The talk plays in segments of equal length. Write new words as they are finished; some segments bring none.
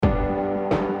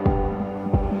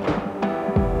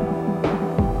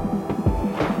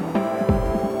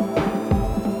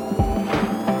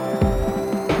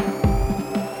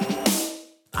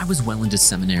was well into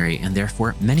seminary and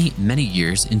therefore many, many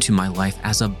years into my life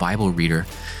as a Bible reader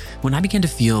when I began to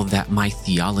feel that my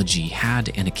theology had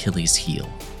an Achilles heel.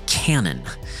 Canon.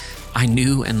 I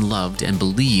knew and loved and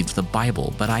believed the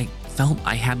Bible, but I felt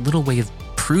I had little way of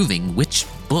proving which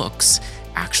books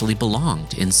actually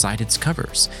belonged inside its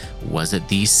covers. Was it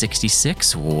these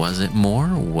 66? Was it more?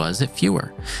 Was it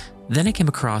fewer? Then I came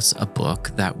across a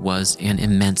book that was an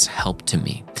immense help to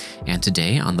me. And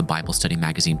today on the Bible Study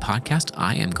Magazine podcast,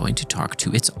 I am going to talk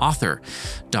to its author,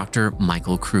 Dr.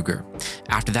 Michael Kruger.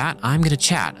 After that, I'm going to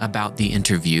chat about the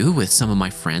interview with some of my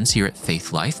friends here at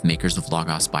Faith Life, makers of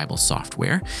Logos Bible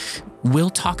software.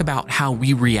 We'll talk about how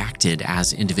we reacted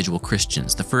as individual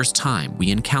Christians the first time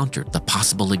we encountered the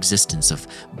possible existence of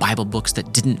Bible books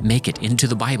that didn't make it into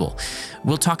the Bible.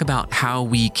 We'll talk about how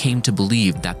we came to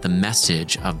believe that the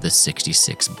message of the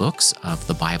 66 books of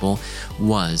the Bible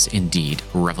was indeed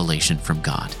revelation from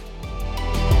God.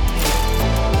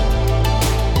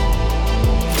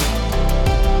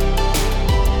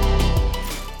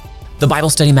 The Bible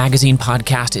Study Magazine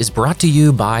podcast is brought to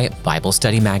you by Bible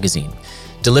Study Magazine,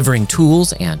 delivering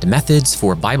tools and methods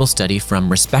for Bible study from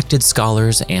respected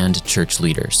scholars and church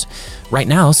leaders. Right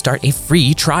now, start a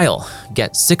free trial.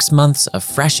 Get 6 months of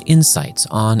fresh insights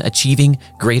on achieving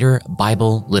greater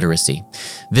Bible literacy.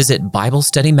 Visit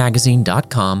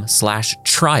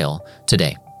BibleStudyMagazine.com/trial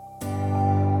today.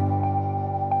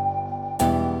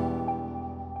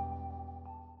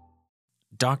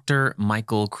 Dr.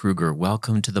 Michael Kruger,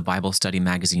 welcome to the Bible Study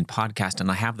Magazine podcast,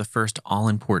 and I have the first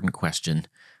all-important question.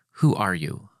 Who are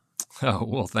you? Oh,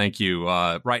 well, thank you.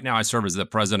 Right now, I serve as the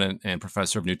president and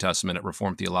professor of New Testament at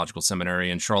Reformed Theological Seminary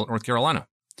in Charlotte, North Carolina.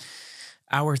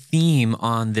 Our theme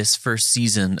on this first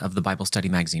season of the Bible Study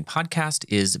Magazine podcast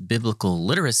is biblical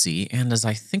literacy. And as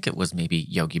I think it was maybe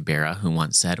Yogi Berra who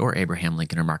once said, or Abraham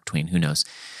Lincoln or Mark Twain, who knows,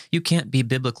 you can't be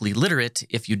biblically literate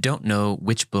if you don't know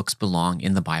which books belong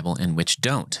in the Bible and which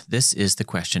don't. This is the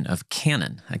question of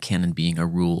canon, a canon being a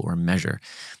rule or measure.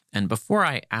 And before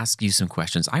I ask you some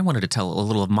questions, I wanted to tell a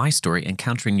little of my story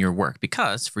encountering your work,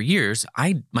 because for years,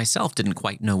 I myself didn't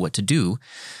quite know what to do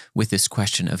with this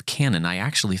question of canon. I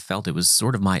actually felt it was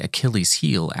sort of my Achilles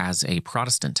heel as a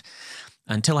Protestant,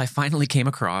 until I finally came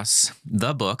across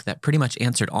the book that pretty much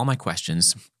answered all my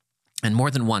questions. And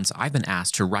more than once, I've been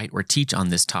asked to write or teach on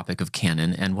this topic of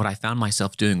canon, and what I found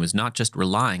myself doing was not just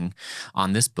relying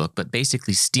on this book, but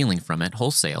basically stealing from it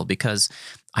wholesale, because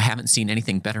I haven't seen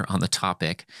anything better on the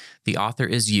topic. The author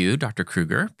is you, Dr.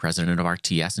 Kruger, president of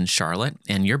RTS in Charlotte,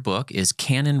 and your book is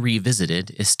Canon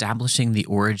Revisited, Establishing the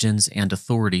Origins and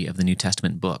Authority of the New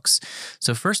Testament Books.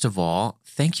 So first of all,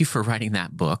 thank you for writing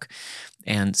that book.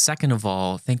 And second of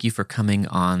all, thank you for coming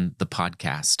on the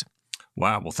podcast.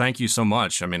 Wow. Well, thank you so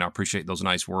much. I mean, I appreciate those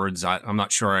nice words. I'm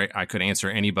not sure I could answer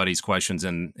anybody's questions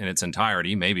in its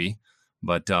entirety, maybe,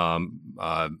 but I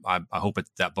hope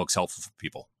that book's helpful for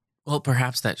people. Well,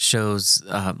 perhaps that shows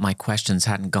my questions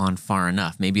hadn't gone far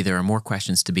enough. Maybe there are more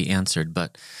questions to be answered,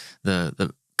 but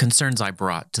the concerns I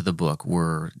brought to the book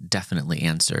were definitely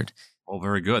answered. Well,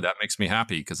 very good. That makes me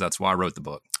happy, because that's why I wrote the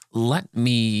book. Let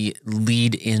me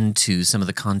lead into some of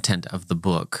the content of the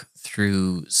book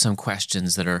through some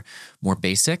questions that are more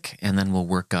basic, and then we'll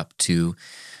work up to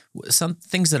some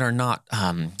things that are not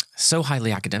so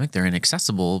highly academic, they're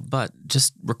inaccessible, but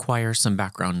just require some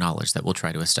background knowledge that we'll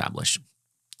try to establish.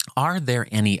 Are there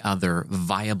any other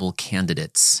viable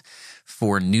candidates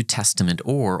for New Testament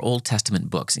or Old Testament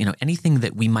books? Anything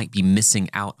that we might be missing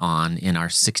out on in our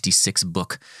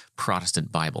 66-book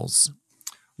Protestant Bibles?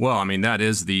 Well, I mean, that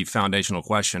is the foundational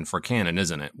question for canon,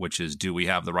 isn't it? Which is, do we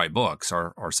have the right books?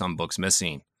 Are some books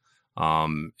missing?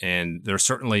 And there's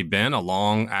certainly been a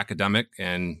long academic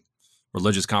and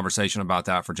religious conversation about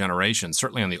that for generations.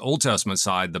 Certainly on the Old Testament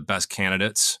side, the best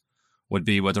candidates would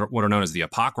be what are known as the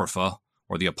Apocrypha,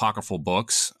 or the apocryphal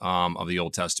books of the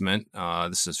Old Testament.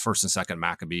 This is 1st and 2nd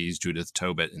Maccabees, Judith,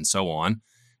 Tobit, and so on.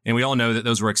 And we all know that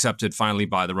those were accepted finally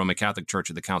by the Roman Catholic Church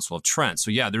at the Council of Trent.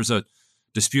 So yeah, there's a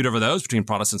dispute over those between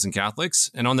Protestants and Catholics.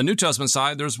 And on the New Testament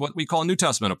side, there's what we call New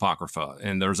Testament Apocrypha.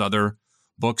 And there's other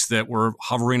books that were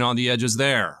hovering on the edges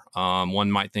there.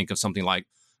 One might think of something like,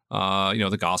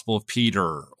 the Gospel of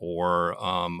Peter, or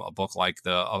a book like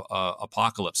the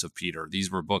Apocalypse of Peter. These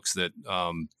were books that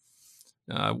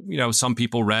some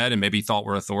people read and maybe thought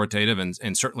were authoritative,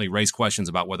 and certainly raised questions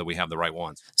about whether we have the right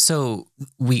ones. So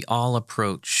we all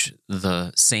approach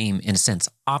the same, in a sense,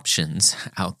 options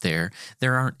out there.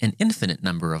 There aren't an infinite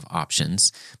number of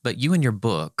options, but you in your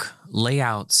book lay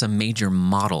out some major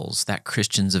models that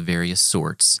Christians of various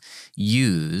sorts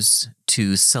use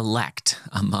to select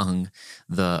among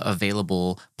the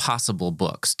available possible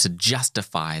books to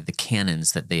justify the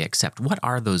canons that they accept. What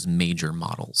are those major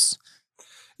models?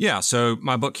 Yeah, so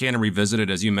my book, Canon Revisited,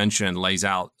 as you mentioned, lays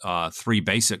out three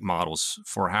basic models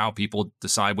for how people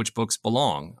decide which books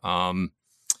belong.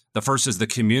 The first is the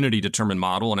community-determined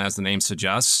model, and as the name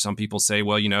suggests, some people say,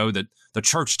 well, that the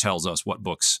church tells us what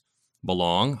books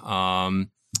belong.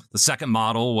 The second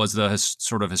model was the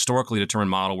sort of historically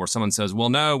determined model where someone says, well,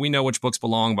 no, we know which books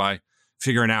belong by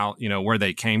figuring out, where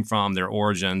they came from, their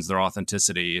origins, their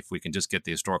authenticity, if we can just get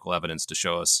the historical evidence to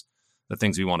show us the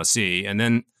things we want to see. And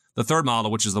then the third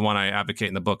model, which is the one I advocate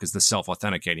in the book, is the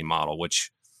self-authenticating model,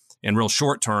 which in real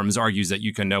short terms argues that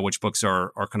you can know which books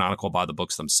are canonical by the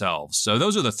books themselves. So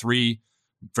those are the three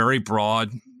very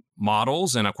broad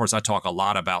models. And of course, I talk a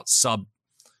lot about sub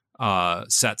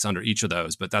sets under each of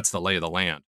those, but that's the lay of the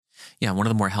land. Yeah, one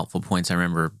of the more helpful points I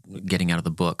remember getting out of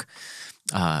the book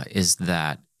is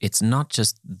that it's not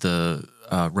just the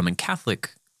Roman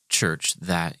Catholic Church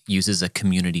that uses a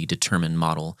community-determined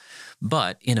model,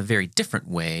 but in a very different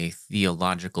way,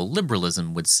 theological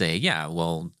liberalism would say, yeah,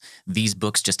 well, these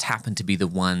books just happen to be the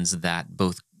ones that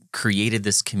both created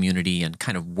this community and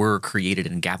kind of were created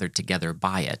and gathered together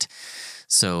by it.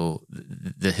 So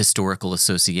the historical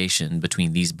association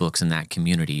between these books and that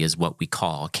community is what we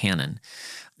call canon.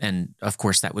 And of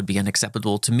course, that would be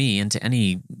unacceptable to me and to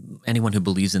anyone who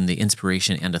believes in the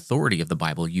inspiration and authority of the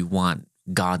Bible. You want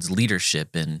God's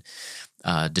leadership in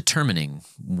determining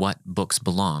what books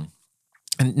belong.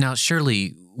 And now,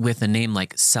 surely, with a name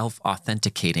like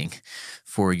self-authenticating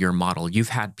for your model, you've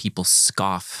had people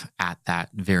scoff at that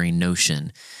very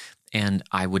notion. And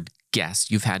I would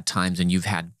guess you've had times and you've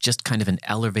had just kind of an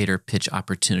elevator pitch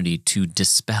opportunity to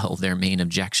dispel their main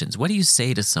objections. What do you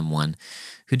say to someone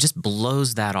who just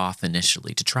blows that off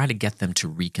initially to try to get them to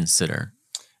reconsider?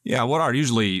 Yeah, what I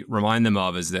usually remind them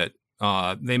of is that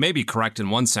they may be correct in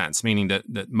one sense, meaning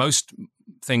that most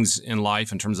things in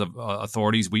life in terms of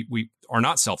authorities, we are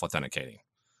not self-authenticating,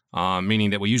 meaning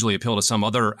that we usually appeal to some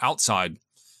other outside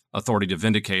authority to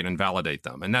vindicate and validate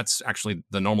them. And that's actually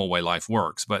the normal way life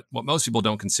works. But what most people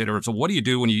don't consider is, so what do you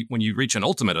do when you reach an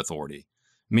ultimate authority,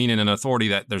 meaning an authority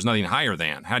that there's nothing higher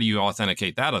than? How do you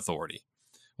authenticate that authority?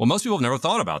 Well, most people have never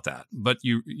thought about that. But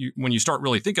you when you start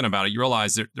really thinking about it, you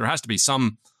realize that there has to be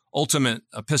some ultimate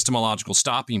epistemological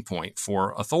stopping point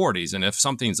for authorities. And if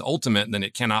something's ultimate, then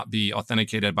it cannot be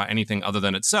authenticated by anything other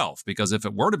than itself. Because if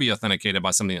it were to be authenticated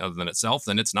by something other than itself,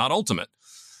 then it's not ultimate.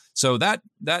 So that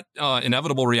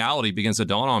inevitable reality begins to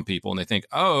dawn on people, and they think,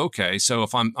 oh, okay, so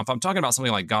if I'm talking about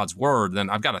something like God's word, then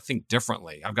I've got to think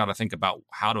differently. I've got to think about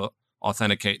how to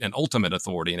authenticate an ultimate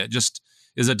authority. And it just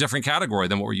is a different category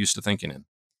than what we're used to thinking in.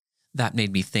 That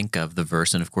made me think of the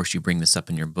verse, and of course you bring this up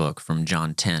in your book from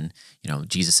John 10.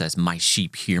 Jesus says, my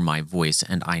sheep hear my voice,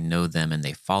 and I know them, and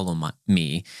they follow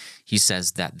me. He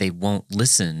says that they won't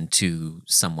listen to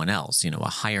someone else, a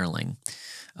hireling.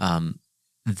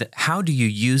 How do you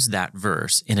use that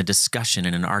verse in a discussion,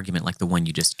 in an argument like the one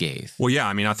you just gave? Well, yeah,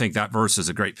 I think that verse is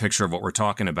a great picture of what we're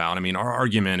talking about. Our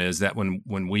argument is that when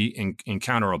we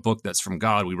encounter a book that's from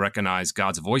God, we recognize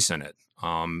God's voice in it.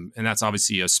 And that's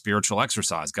obviously a spiritual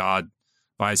exercise. God,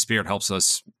 by his Spirit, helps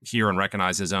us hear and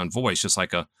recognize his own voice, just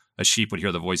like a sheep would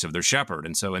hear the voice of their shepherd.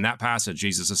 And so in that passage,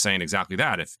 Jesus is saying exactly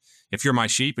that. If you're my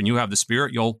sheep and you have the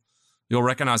Spirit, you'll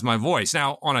recognize my voice.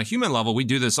 Now, on a human level, we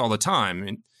do this all the time.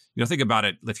 And think about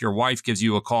it. If your wife gives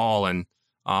you a call and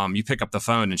you pick up the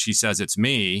phone and she says it's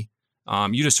me,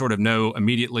 you just sort of know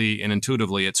immediately and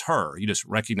intuitively it's her. You just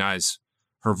recognize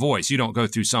her voice. You don't go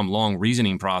through some long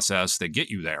reasoning process that get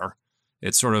you there.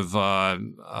 It's sort of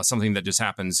something that just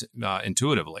happens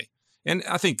intuitively. And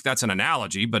I think that's an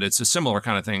analogy, but it's a similar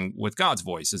kind of thing with God's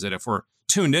voice, is that if we're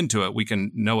tuned into it, we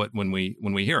can know it when we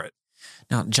hear it.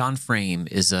 Now, John Frame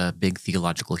is a big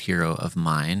theological hero of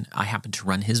mine. I happen to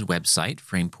run his website,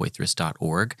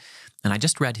 framepoitras.org, and I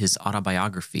just read his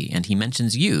autobiography, and he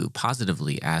mentions you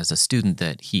positively as a student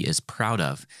that he is proud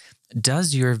of.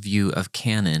 Does your view of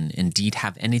canon indeed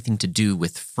have anything to do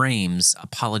with Frame's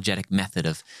apologetic method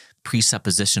of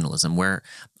presuppositionalism, where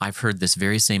I've heard this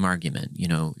very same argument?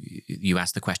 You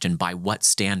ask the question, by what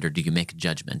standard do you make a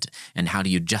judgment? And how do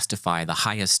you justify the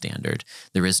highest standard?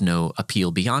 There is no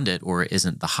appeal beyond it, or it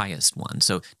isn't the highest one.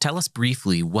 So tell us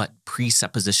briefly what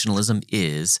presuppositionalism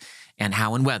is and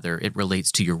how and whether it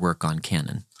relates to your work on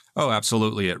canon. Oh,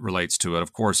 absolutely. It relates to it.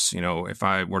 Of course, if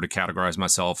I were to categorize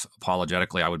myself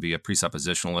apologetically, I would be a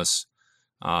presuppositionalist.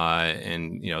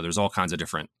 And there's all kinds of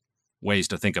different ways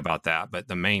to think about that. But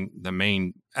the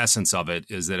main essence of it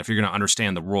is that if you're going to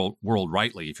understand the world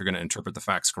rightly, if you're going to interpret the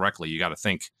facts correctly, you got to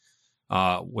think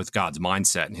with God's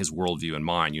mindset and his worldview in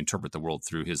mind. You interpret the world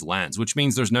through his lens, which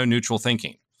means there's no neutral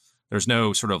thinking. There's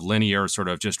no sort of linear sort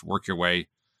of just work your way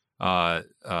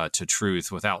to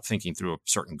truth without thinking through a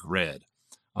certain grid.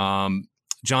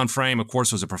 John Frame, of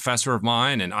course, was a professor of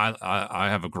mine, and I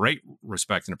have a great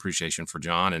respect and appreciation for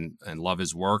John and love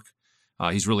his work.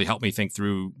 He's really helped me think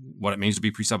through what it means to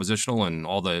be presuppositional and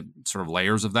all the sort of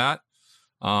layers of that.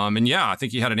 And yeah, I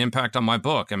think he had an impact on my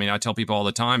book. I mean, I tell people all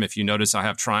the time, if you notice I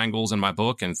have triangles in my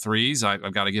book and threes,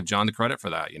 I've got to give John the credit for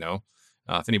that.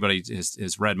 If anybody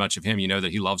has read much of him, you know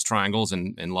that he loves triangles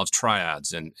and loves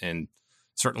triads. And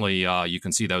certainly you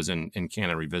can see those in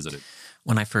Canon Revisited.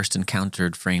 When I first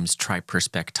encountered Frame's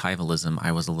triperspectivalism,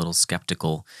 I was a little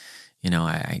skeptical.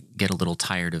 I get a little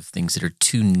tired of things that are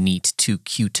too neat, too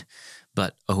cute.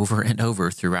 But over and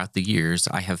over throughout the years,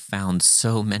 I have found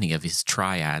so many of his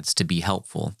triads to be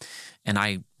helpful. And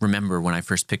I remember when I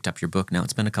first picked up your book, now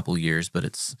it's been a couple of years, but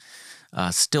it's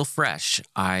still fresh.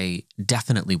 I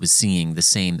definitely was seeing the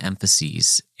same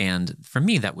emphases. And for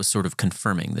me, that was sort of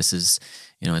confirming. This is,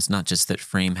 it's not just that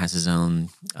Frame has his own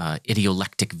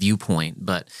idiolectic viewpoint,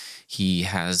 but he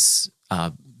has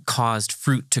caused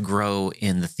fruit to grow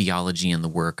in the theology and the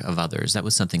work of others. That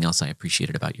was something else I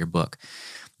appreciated about your book.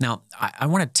 Now, I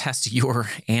want to test your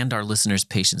and our listeners'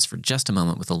 patience for just a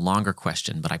moment with a longer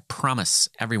question, but I promise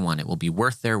everyone it will be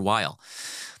worth their while.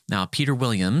 Now, Peter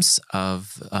Williams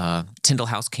of Tyndale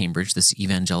House, Cambridge, this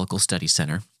Evangelical Study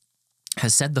Center,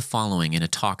 has said the following in a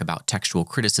talk about textual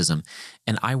criticism,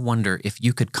 and I wonder if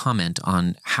you could comment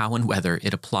on how and whether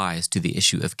it applies to the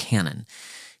issue of canon.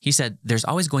 He said, "There's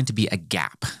always going to be a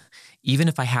gap. Even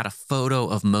if I had a photo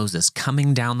of Moses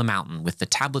coming down the mountain with the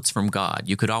tablets from God,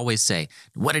 you could always say,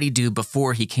 what did he do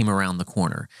before he came around the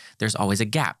corner? There's always a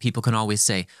gap. People can always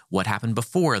say, what happened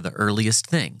before the earliest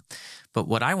thing? But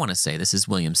what I want to say, this is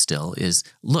William still, is,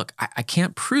 look, I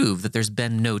can't prove that there's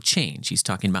been no change. He's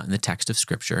talking about in the text of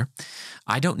Scripture.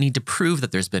 I don't need to prove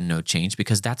that there's been no change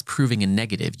because that's proving a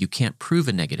negative. You can't prove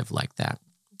a negative like that.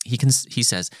 He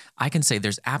says, I can say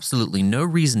there's absolutely no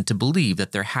reason to believe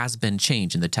that there has been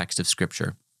change in the text of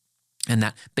Scripture. And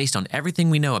that based on everything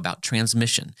we know about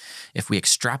transmission, if we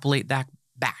extrapolate that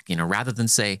back, rather than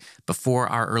say before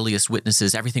our earliest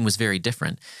witnesses, everything was very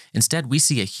different, instead we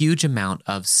see a huge amount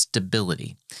of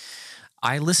stability.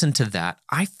 I listened to that.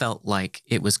 I felt like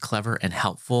it was clever and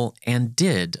helpful and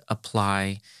did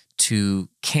apply to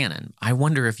canon. I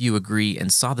wonder if you agree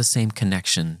and saw the same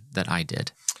connection that I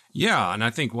did. Yeah, and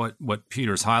I think what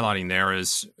Peter's highlighting there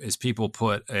is people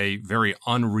put a very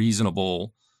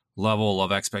unreasonable level of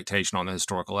expectation on the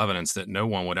historical evidence that no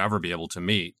one would ever be able to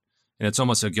meet. And it's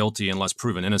almost a guilty unless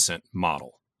proven innocent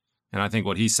model. And I think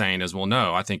what he's saying is, well,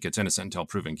 no, I think it's innocent until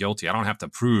proven guilty. I don't have to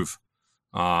prove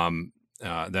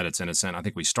that it's innocent. I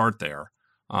think we start there.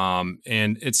 And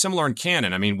it's similar in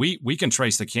canon. I mean, we can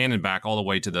trace the canon back all the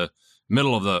way to the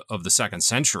middle of the second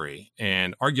century,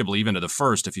 and arguably even to the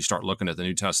first if you start looking at the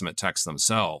New Testament texts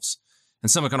themselves. And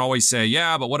someone can always say,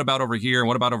 yeah, but what about over here? And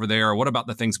what about over there? Or what about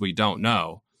the things we don't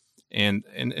know? And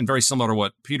very similar to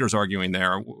what Peter's arguing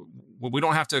there, we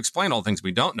don't have to explain all the things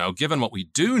we don't know. Given what we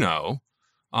do know,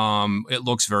 it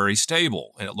looks very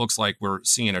stable. And it looks like we're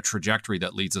seeing a trajectory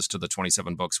that leads us to the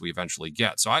 27 books we eventually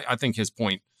get. So I think his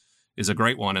point is a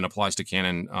great one and applies to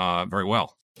canon very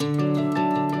well.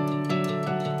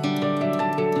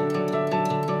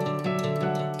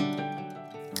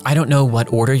 I don't know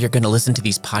what order you're going to listen to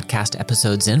these podcast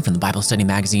episodes in from the Bible Study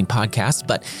Magazine podcast,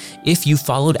 but if you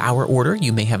followed our order,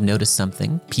 you may have noticed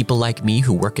something. People like me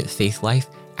who work at Faith Life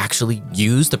actually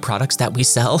use the products that we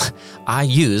sell. I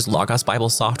use Logos Bible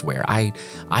software.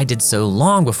 I did so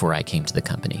long before I came to the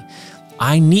company.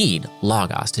 I need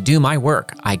Logos to do my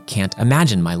work. I can't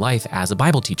imagine my life as a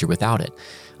Bible teacher without it.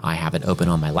 I have it open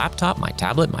on my laptop, my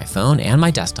tablet, my phone, and my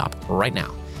desktop right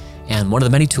now. And one of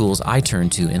the many tools I turn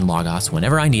to in Logos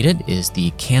whenever I need it is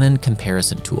the Canon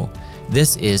Comparison Tool.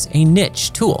 This is a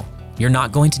niche tool. You're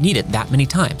not going to need it that many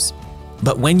times.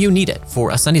 But when you need it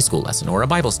for a Sunday school lesson or a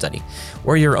Bible study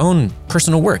or your own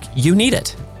personal work, you need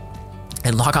it.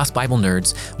 And Logos Bible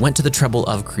Nerds went to the trouble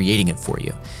of creating it for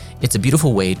you. It's a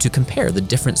beautiful way to compare the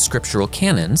different scriptural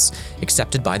canons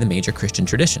accepted by the major Christian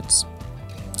traditions.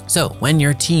 So when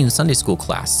your teen Sunday school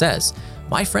class says,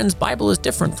 my friend's Bible is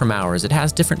different from ours, it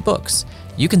has different books,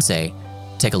 you can say,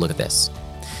 take a look at this.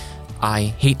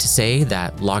 I hate to say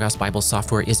that Logos Bible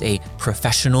software is a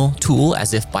professional tool,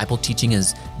 as if Bible teaching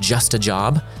is just a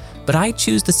job, but I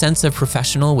choose the sense of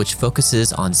professional which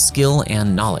focuses on skill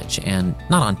and knowledge and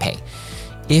not on pay.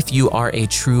 If you are a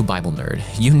true Bible nerd,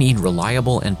 you need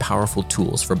reliable and powerful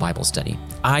tools for Bible study.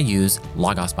 I use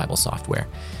Logos Bible software.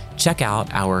 Check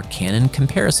out our Canon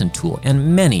comparison tool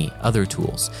and many other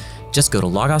tools. Just go to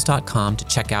logos.com to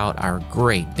check out our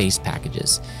great base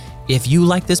packages. If you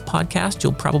like this podcast,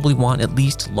 you'll probably want at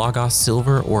least Logos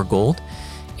Silver or Gold.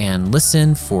 And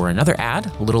listen for another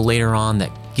ad a little later on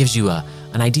that gives you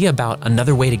an idea about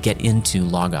another way to get into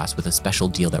Logos with a special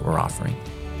deal that we're offering.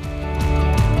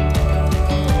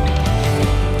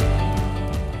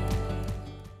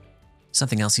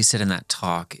 Something else he said in that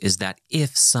talk is that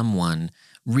if someone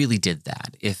really did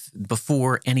that, if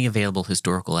before any available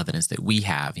historical evidence that we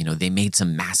have, they made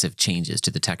some massive changes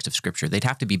to the text of Scripture, they'd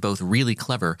have to be both really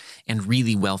clever and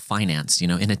really well financed.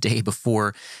 In a day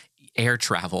before air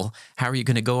travel, how are you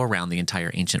going to go around the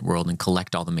entire ancient world and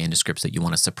collect all the manuscripts that you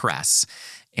want to suppress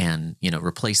and,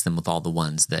 replace them with all the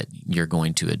ones that you're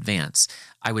going to advance?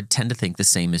 I would tend to think the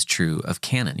same is true of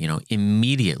canon.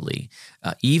 Immediately,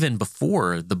 even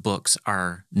before the books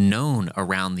are known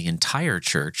around the entire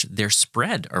church, they're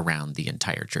spread around the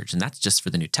entire church. And that's just for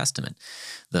the New Testament.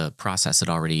 The process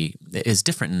already is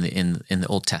different in the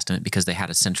Old Testament because they had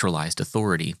a centralized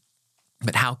authority.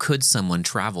 But how could someone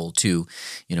travel to,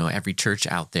 every church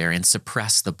out there and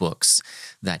suppress the books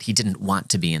that he didn't want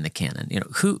to be in the canon?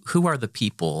 Who are the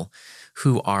people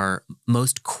who are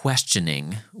most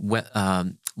questioning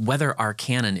whether our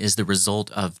canon is the result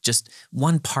of just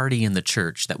one party in the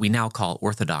church that we now call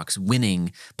Orthodox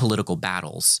winning political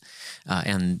battles?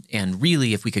 And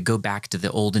really, if we could go back to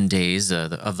the olden days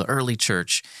of the early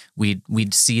church,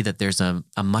 we'd see that there's a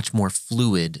much more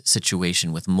fluid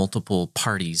situation with multiple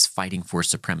parties fighting for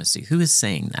supremacy. Who is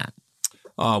saying that?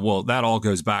 Well, that all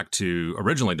goes back to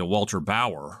originally to Walter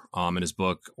Bauer in his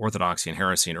book, Orthodoxy and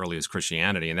Heresy in Earliest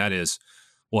Christianity. And that is,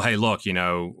 well, hey, look,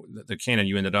 the canon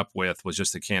you ended up with was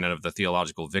just the canon of the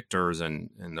theological victors. And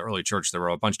in the early church, there were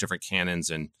a bunch of different canons.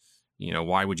 And,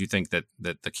 why would you think that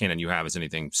the canon you have is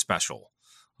anything special?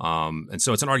 And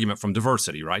so it's an argument from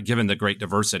diversity, right? Given the great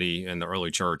diversity in the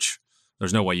early church,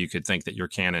 there's no way you could think that your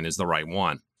canon is the right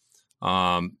one.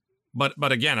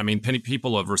 But again,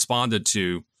 people have responded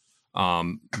to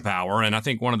Bauer, and I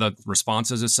think one of the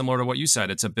responses is similar to what you said.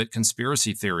 It's a bit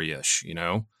conspiracy theory-ish,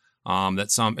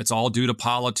 that it's all due to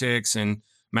politics and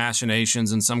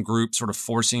machinations and some group sort of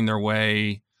forcing their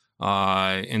way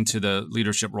into the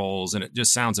leadership roles, and it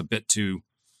just sounds a bit too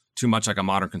much like a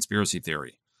modern conspiracy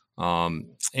theory.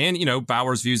 And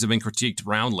Bauer's views have been critiqued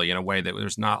roundly in a way that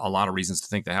there's not a lot of reasons to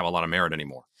think they have a lot of merit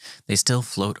anymore. They still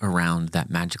float around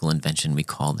that magical invention we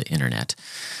call the internet.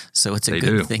 So it's a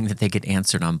good thing that they get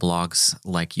answered on blogs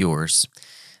like yours.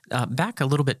 Back a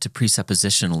little bit to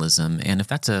presuppositionalism, and if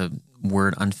that's a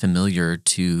word unfamiliar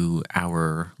to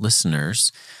our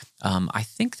listeners, I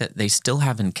think that they still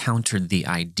have encountered the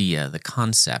idea, the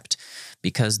concept,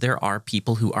 because there are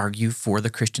people who argue for the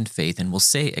Christian faith and will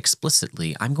say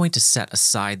explicitly, I'm going to set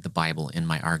aside the Bible in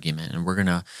my argument, and we're going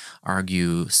to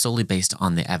argue solely based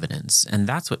on the evidence. And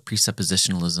that's what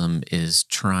presuppositionalism is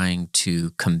trying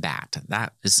to combat.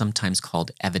 That is sometimes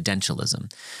called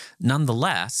evidentialism.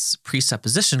 Nonetheless,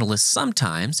 presuppositionalists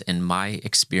sometimes, in my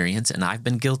experience, and I've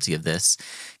been guilty of this,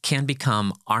 can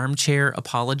become armchair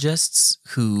apologists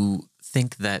who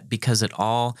think that because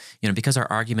our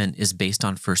argument is based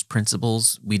on first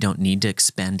principles, we don't need to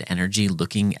expend energy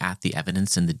looking at the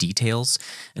evidence and the details.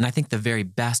 And I think the very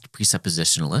best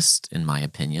presuppositionalists, in my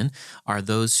opinion, are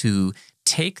those who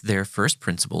take their first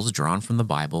principles drawn from the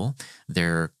Bible,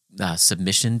 their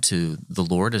submission to the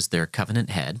Lord as their covenant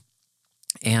head,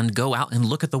 and go out and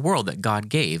look at the world that God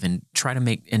gave and try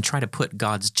to put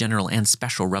God's general and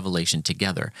special revelation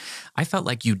together. I felt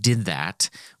like you did that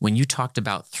when you talked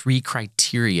about 3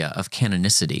 criteria of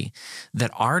canonicity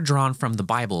that are drawn from the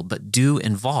Bible but do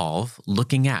involve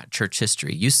looking at church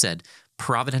history. You said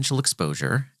providential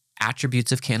exposure,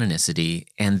 attributes of canonicity,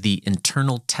 and the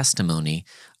internal testimony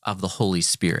of the Holy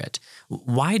Spirit.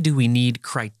 Why do we need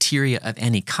criteria of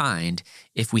any kind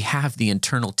if we have the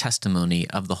internal testimony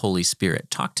of the Holy Spirit?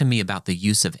 Talk to me about the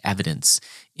use of evidence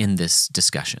in this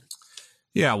discussion.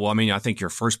 Yeah, well, I think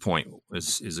your first point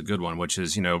is a good one, which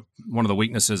is, one of the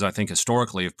weaknesses, I think,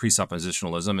 historically of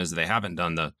presuppositionalism is they haven't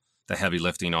done the heavy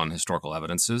lifting on historical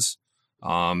evidences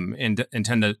and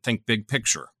tend to think big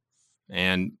picture.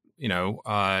 And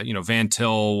Van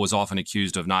Til was often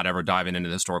accused of not ever diving into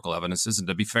the historical evidences. And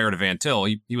to be fair to Van Til,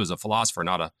 he was a philosopher,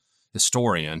 not a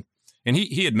historian. And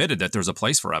he admitted that there's a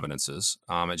place for evidences.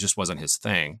 It just wasn't his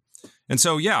thing. And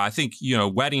so, yeah, I think,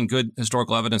 wedding good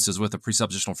historical evidences with a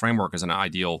presuppositional framework is an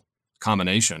ideal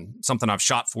combination, something I've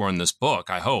shot for in this book,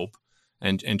 I hope,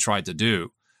 and tried to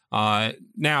do.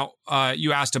 Now,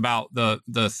 you asked about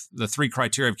the three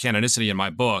criteria of canonicity in my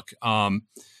book.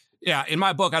 Yeah, in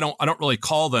my book, I don't really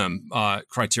call them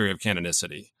criteria of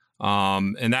canonicity.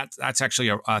 And that's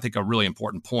actually, I think, a really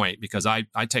important point, because I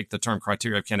take the term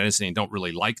criteria of canonicity and don't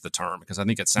really like the term, because I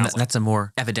think it sounds that's a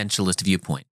more evidentialist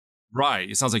viewpoint. Right.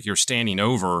 It sounds like you're standing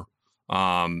over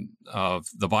of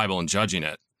the Bible and judging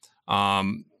it.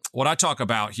 What I talk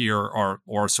about here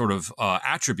are sort of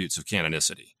attributes of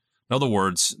canonicity. In other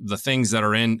words, the things that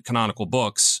are in canonical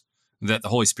books that the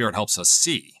Holy Spirit helps us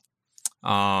see.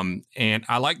 And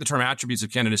I like the term attributes of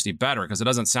canonicity better, because it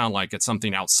doesn't sound like it's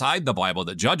something outside the Bible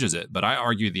that judges it, but I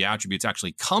argue the attributes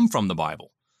actually come from the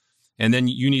Bible. And then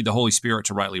you need the Holy Spirit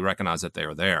to rightly recognize that they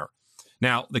are there.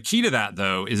 Now, the key to that,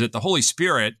 though, is that the Holy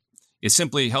Spirit is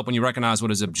simply helping you recognize what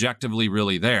is objectively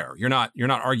really there. You're not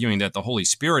arguing that the Holy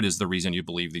Spirit is the reason you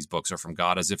believe these books are from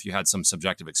God, as if you had some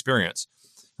subjective experience.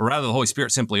 But rather, the Holy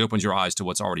Spirit simply opens your eyes to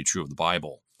what's already true of the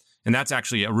Bible. And that's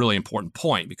actually a really important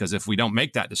point, because if we don't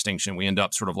make that distinction, we end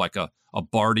up sort of like a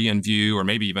Bardian view, or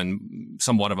maybe even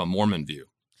somewhat of a Mormon view.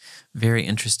 Very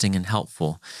interesting and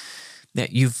helpful.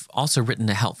 That you've also written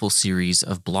a helpful series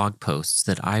of blog posts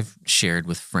that I've shared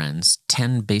with friends,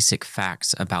 10 basic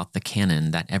facts about the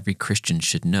canon that every Christian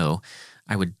should know.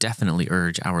 I would definitely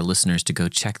urge our listeners to go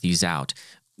check these out.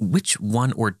 Which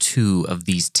one or two of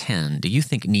these 10 do you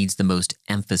think needs the most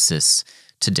emphasis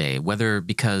today, whether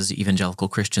because evangelical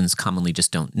Christians commonly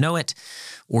just don't know it,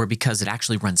 or because it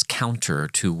actually runs counter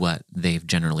to what they've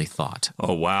generally thought?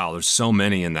 Oh, wow. There's so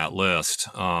many in that list.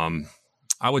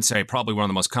 I would say probably one of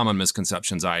the most common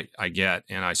misconceptions I get,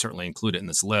 and I certainly include it in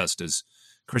this list, is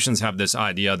Christians have this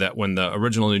idea that when the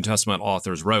original New Testament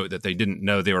authors wrote, that they didn't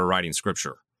know they were writing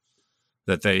Scripture,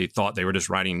 that they thought they were just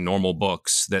writing normal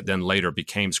books that then later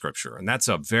became Scripture. And that's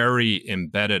a very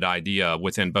embedded idea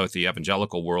within both the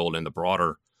evangelical world and the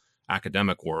broader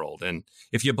academic world. And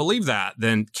if you believe that,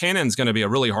 then canon's going to be a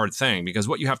really hard thing, because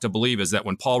what you have to believe is that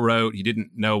when Paul wrote, he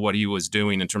didn't know what he was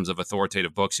doing in terms of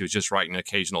authoritative books. He was just writing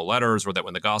occasional letters, or that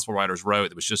when the gospel writers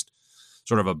wrote, it was just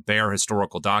sort of a bare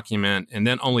historical document. And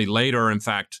then only later, in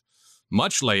fact,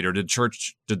 much later, did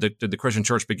the Christian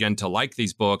church begin to like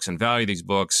these books and value these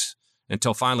books,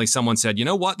 until finally someone said, you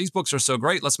know what, these books are so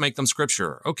great, let's make them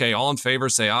Scripture. Okay, all in favor,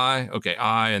 say aye. Okay,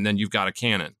 aye, and then you've got a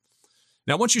canon.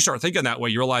 Now, once you start thinking that way,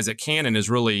 you realize that canon is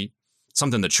really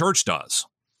something the church does.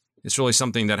 It's really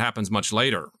something that happens much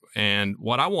later. And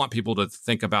what I want people to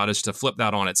think about is to flip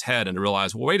that on its head and to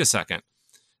realize, well, wait a second.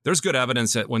 There's good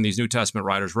evidence that when these New Testament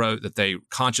writers wrote, that they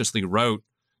consciously wrote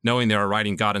knowing they were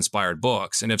writing God-inspired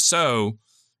books. And if so,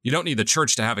 you don't need the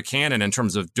church to have a canon in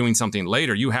terms of doing something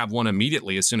later. You have one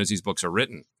immediately as soon as these books are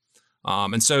written.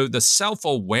 And so the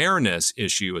self-awareness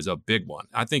issue is a big one.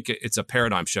 I think it's a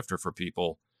paradigm shifter for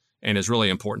people, and is really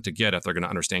important to get if they're going to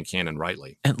understand canon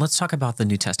rightly. And let's talk about the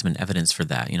New Testament evidence for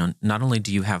that. Not only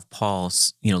do you have Paul,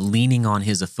 leaning on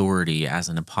his authority as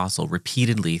an apostle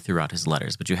repeatedly throughout his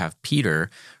letters, but you have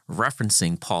Peter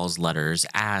referencing Paul's letters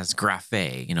as graphe,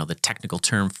 the technical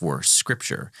term for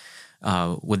Scripture.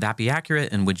 Would that be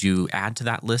accurate? And would you add to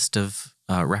that list of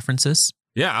references?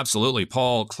 Yeah, absolutely.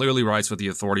 Paul clearly writes with the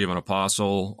authority of an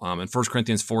apostle. In 1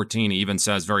 Corinthians 14, he even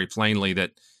says very plainly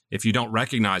that if you don't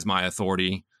recognize my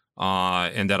authority,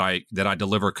 and that I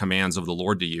deliver commands of the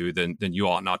Lord to you, then you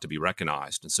ought not to be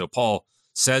recognized. And so Paul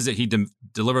says that he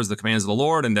delivers the commands of the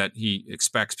Lord, and that he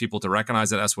expects people to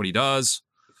recognize that that's what he does.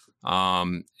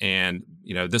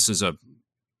 This is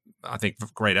I think,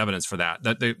 great evidence for that.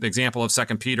 The example of 2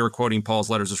 Peter quoting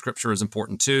Paul's letters of Scripture is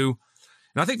important too.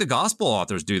 And I think the gospel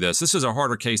authors do this. This is a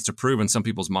harder case to prove in some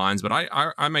people's minds, but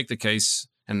I make the case,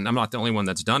 and I'm not the only one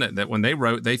that's done it, that when they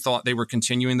wrote, they thought they were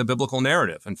continuing the biblical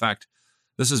narrative. In fact,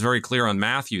 this is very clear on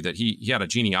Matthew, that he had a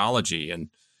genealogy and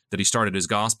that he started his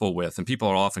gospel with, and people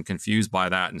are often confused by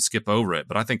that and skip over it.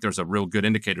 But I think there's a real good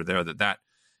indicator there that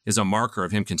is a marker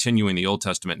of him continuing the Old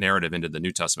Testament narrative into the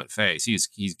New Testament phase. He's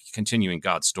continuing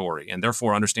God's story, and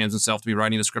therefore understands himself to be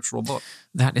writing a scriptural book.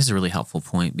 That is a really helpful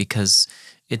point, because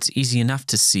it's easy enough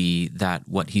to see that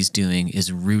what he's doing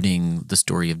is rooting the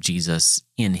story of Jesus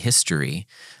in history.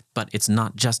 But it's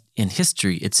not just in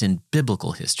history, it's in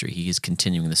biblical history. He is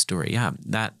continuing the story. Yeah,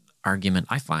 that argument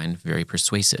I find very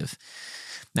persuasive.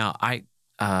 Now, I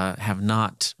have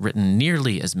not written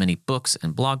nearly as many books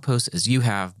and blog posts as you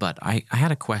have, but I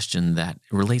had a question that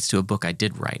relates to a book I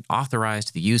did write,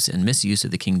 Authorized the Use and Misuse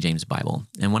of the King James Bible.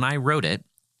 And when I wrote it,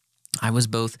 I was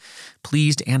both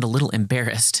pleased and a little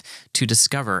embarrassed to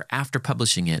discover, after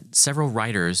publishing it, several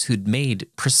writers who'd made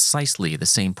precisely the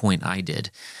same point I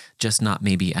did, just not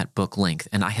maybe at book length,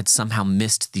 and I had somehow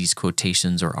missed these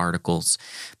quotations or articles,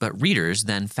 but readers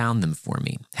then found them for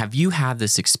me. Have you had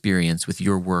this experience with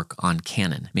your work on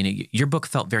canon? I mean, your book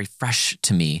felt very fresh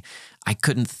to me. I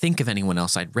couldn't think of anyone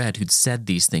else I'd read who'd said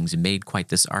these things and made quite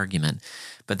this argument.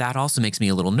 But that also makes me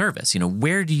a little nervous.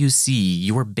 Where do you see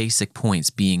your basic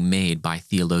points being made by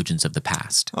theologians of the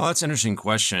past? Oh, that's an interesting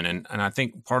question. And I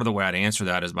think part of the way I'd answer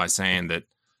that is by saying that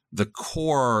the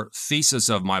core thesis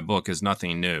of my book is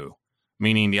nothing new,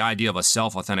 meaning the idea of a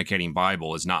self-authenticating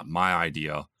Bible is not my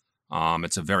idea.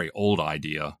 It's a very old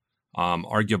idea.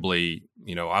 Arguably,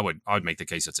 I would make the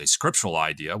case it's a scriptural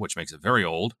idea, which makes it very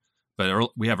old.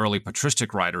 But we have early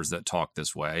patristic writers that talk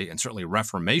this way, and certainly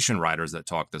Reformation writers that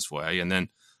talk this way, and then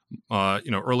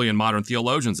early and modern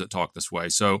theologians that talk this way.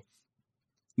 So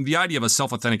the idea of a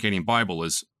self-authenticating Bible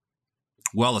is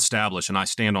well established, and I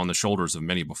stand on the shoulders of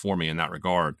many before me in that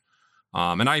regard.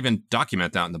 And I even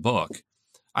document that in the book.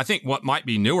 I think what might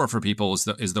be newer for people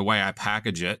is the way I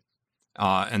package it,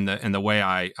 and the way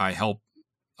I help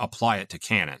apply it to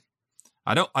canon.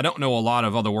 I don't know a lot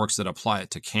of other works that apply it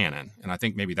to canon, and I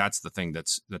think maybe that's the thing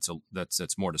that's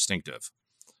more distinctive.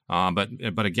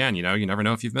 But again, you never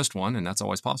know if you've missed one, and that's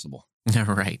always possible.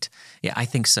 Right. Yeah, I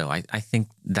think so. I think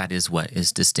that is what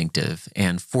is distinctive.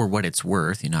 And for what it's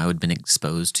worth, I would have been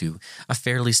exposed to a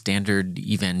fairly standard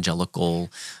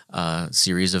evangelical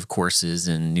series of courses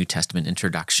in New Testament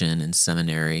introduction and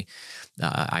seminary.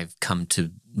 I've come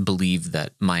to believe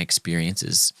that my experience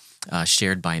is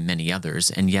shared by many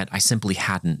others, and yet I simply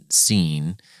hadn't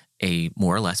seen a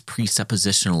more or less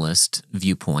presuppositionalist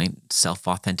viewpoint,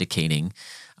 self-authenticating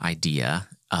idea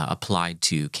applied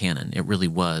to canon. It really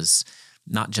was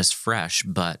not just fresh,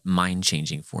 but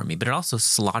mind-changing for me. But it also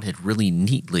slotted really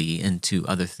neatly into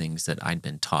other things that I'd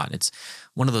been taught. It's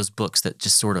one of those books that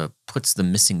just sort of puts the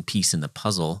missing piece in the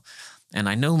puzzle, and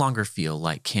I no longer feel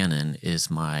like canon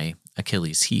is my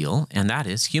Achilles heel, and that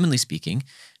is, humanly speaking,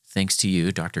 thanks to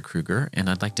you, Dr. Kruger, and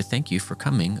I'd like to thank you for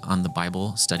coming on the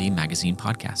Bible Study Magazine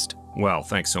podcast. Well,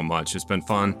 thanks so much. It's been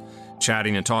fun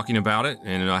chatting and talking about it,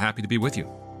 and happy to be with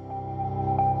you.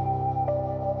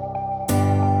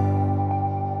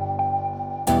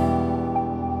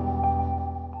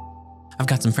 I've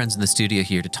got some friends in the studio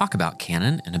here to talk about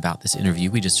canon and about this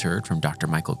interview we just heard from Dr.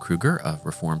 Michael Kruger of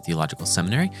Reformed Theological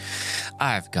Seminary.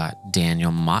 I've got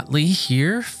Daniel Motley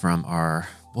here from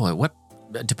what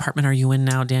department are you in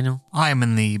now, Daniel? I am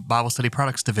in the Bible Study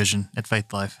Products Division at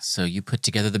Faith Life. So you put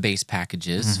together the base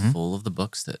packages full of the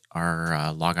books that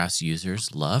our Logos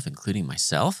users love, including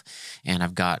myself. And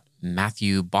I've got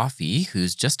Matthew Boffey,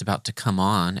 who's just about to come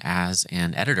on as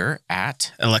an editor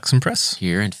at Alexam Press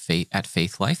here at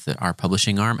Faith Life, our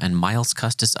publishing arm, and Miles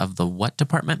Custis of the what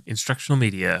department? Instructional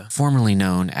Media, formerly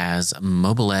known as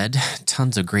Mobile Ed.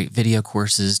 Tons of great video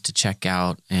courses to check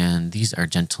out, and these are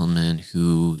gentlemen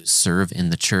who serve in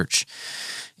the church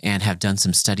and have done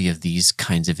some study of these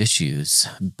kinds of issues.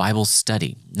 Bible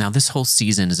study. Now, this whole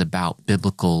season is about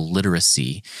biblical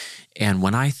literacy. And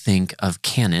when I think of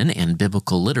canon and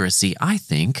biblical literacy, I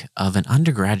think of an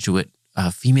undergraduate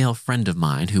female friend of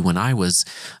mine who, when I was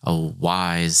a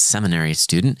wise seminary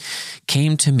student,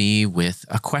 came to me with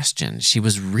a question. She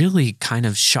was really kind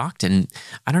of shocked and,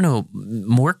 I don't know,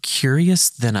 more curious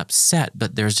than upset,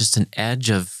 but there's just an edge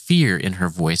of fear in her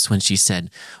voice when she said,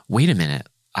 "Wait a minute.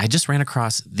 I just ran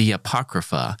across the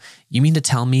Apocrypha. You mean to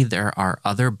tell me there are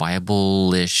other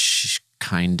Bible-ish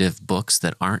kind of books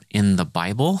that aren't in the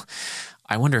Bible?"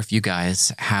 I wonder if you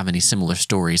guys have any similar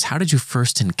stories. How did you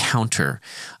first encounter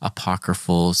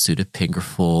apocryphal,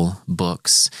 pseudepigraphal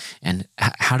books? And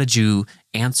how did you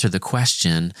answer the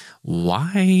question,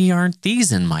 why aren't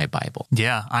these in my Bible?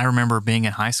 Yeah, I remember being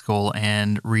in high school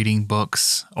and reading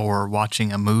books or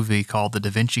watching a movie called The Da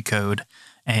Vinci Code,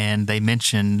 and they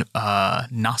mentioned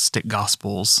Gnostic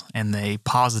Gospels, and they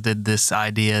posited this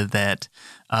idea that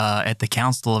at the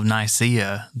Council of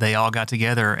Nicaea, they all got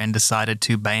together and decided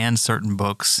to ban certain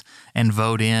books and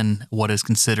vote in what is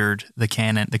considered the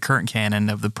current canon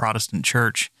of the Protestant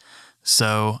Church.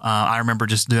 So I remember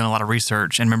just doing a lot of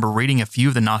research and remember reading a few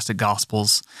of the Gnostic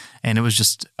Gospels, and it was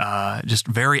just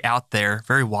very out there,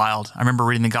 very wild. I remember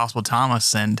reading the Gospel of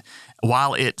Thomas, and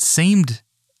while it seemed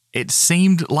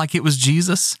like it was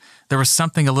Jesus, there was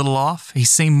something a little off. He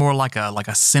seemed more like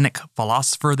a cynic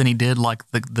philosopher than he did like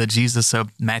the Jesus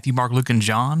of Matthew, Mark, Luke, and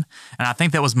John. And I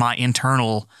think that was my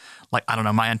internal like, I don't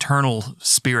know, my internal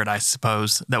spirit, I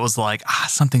suppose, that was like,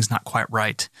 something's not quite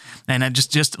right. And I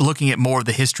just looking at more of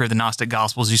the history of the Gnostic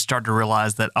Gospels, you start to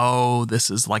realize that, this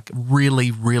is like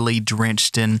really, really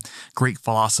drenched in Greek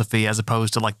philosophy as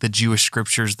opposed to like the Jewish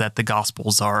scriptures that the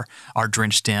Gospels are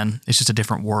drenched in. It's just a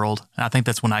different world. And I think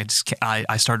that's when I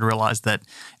started to realize that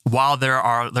while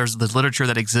there's the literature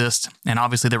that exists, and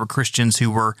obviously there were Christians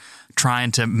who were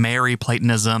trying to marry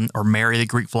Platonism or marry the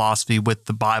Greek philosophy with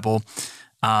the Bible,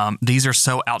 these are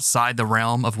so outside the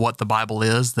realm of what the Bible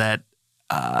is that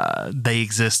they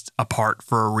exist apart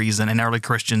for a reason, and early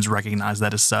Christians recognize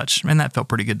that as such, and that felt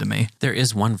pretty good to me. There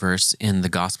is one verse in the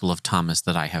Gospel of Thomas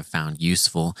that I have found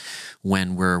useful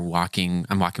when I'm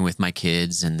walking with my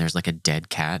kids, and there's like a dead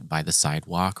cat by the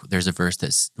sidewalk. There's a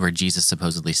verse where Jesus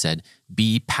supposedly said,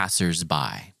 "Be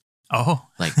passers-by." Oh.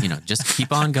 Like, just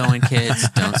keep on going, kids.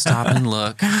 Don't stop and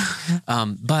look.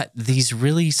 But these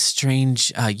really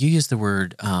strange, you use the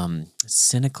word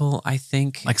cynical, I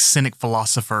think. Like cynic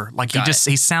philosopher. Like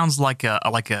he sounds like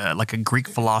a Greek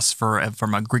philosopher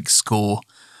from a Greek school.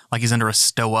 Like he's under a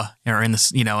stoa, or in this,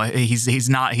 he's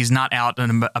not out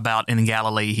and about in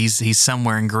Galilee. He's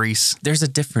somewhere in Greece. There's a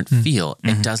different feel.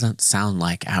 Mm-hmm. It doesn't sound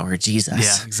like our Jesus.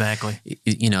 Yeah, exactly.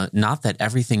 Not that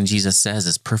everything Jesus says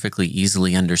is perfectly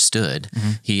easily understood.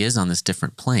 Mm-hmm. He is on this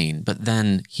different plane, but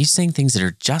then he's saying things that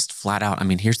are just flat out. I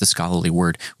mean, here's the scholarly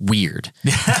word: weird.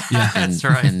 Yeah, that's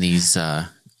right. In these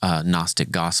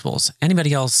Gnostic Gospels.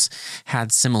 Anybody else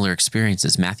had similar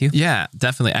experiences, Matthew? Yeah,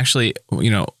 definitely. Actually,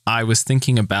 I was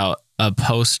thinking about a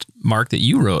post, Mark, that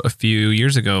you wrote a few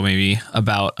years ago, maybe,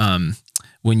 about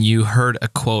when you heard a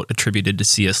quote attributed to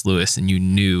C.S. Lewis and you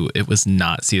knew it was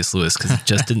not C.S. Lewis because it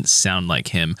just didn't sound like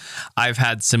him. I've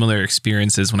had similar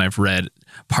experiences when I've read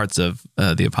parts of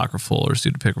the apocryphal or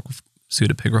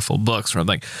pseudepigraphal books where I'm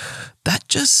like, that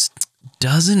just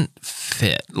doesn't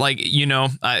fit. Like,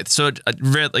 so I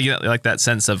read like that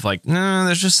sense of like, no,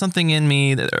 there's just something in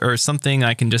me or something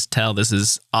I can just tell this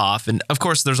is off. And of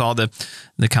course there's all the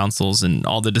councils and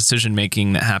all the decision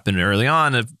making that happened early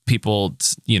on of people,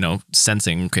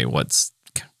 sensing, okay, what's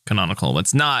canonical,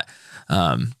 what's not.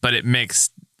 But it makes,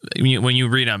 when you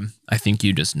read them, I think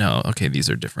you just know, okay, these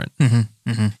are different.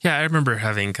 Mm-hmm. Mm-hmm. Yeah, I remember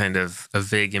having kind of a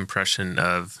vague impression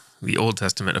of the Old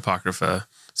Testament Apocrypha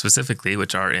specifically,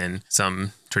 which are in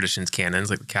some traditions canons,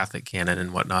 like the Catholic canon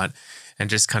and whatnot, and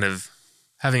just kind of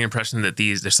having an impression that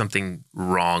there's something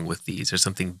wrong with these, there's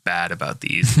something bad about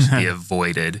these, should be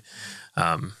avoided.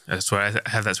 That's why I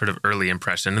have that sort of early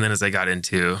impression. And then as I got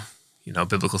into,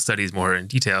 biblical studies more in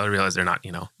detail, I realized they're not,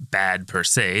 bad per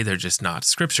se. They're just not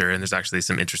scripture. And there's actually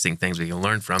some interesting things we can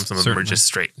learn from. Some of them are just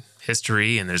straight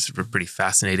history, and there's pretty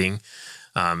fascinating.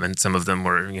 And some of them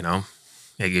were,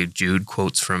 Jude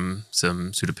quotes from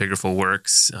some pseudepigraphal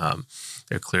works.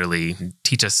 They clearly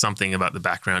teach us something about the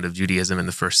background of Judaism in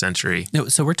the first century. No,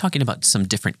 so we're talking about some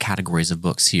different categories of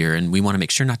books here, and we want to make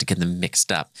sure not to get them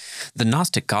mixed up. The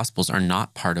Gnostic Gospels are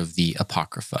not part of the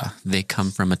Apocrypha. They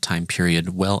come from a time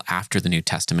period well after the New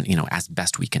Testament, as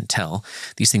best we can tell.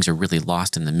 These things are really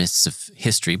lost in the mists of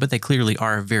history, but they clearly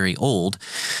are very old.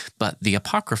 But the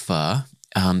Apocrypha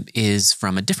is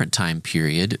from a different time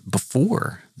period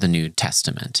before the New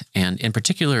Testament. And in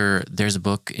particular, there's a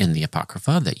book in the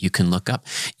Apocrypha that you can look up.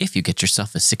 If you get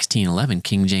yourself a 1611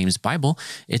 King James Bible,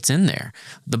 it's in there.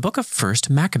 The book of First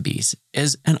Maccabees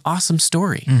is an awesome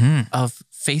story of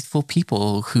faithful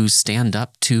people who stand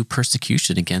up to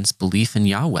persecution against belief in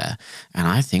Yahweh. And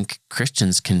I think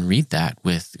Christians can read that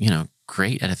with,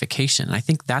 great edification. I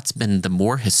think that's been the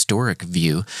more historic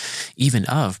view, even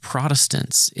of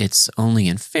Protestants. It's only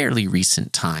in fairly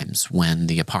recent times when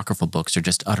the apocryphal books are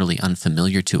just utterly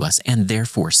unfamiliar to us and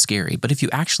therefore scary. But if you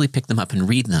actually pick them up and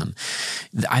read them,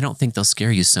 I don't think they'll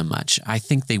scare you so much. I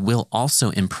think they will also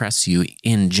impress you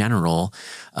in general,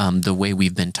 the way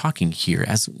we've been talking here,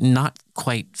 as not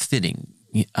quite fitting.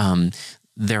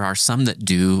 There are some that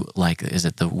do, like, is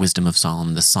it the Wisdom of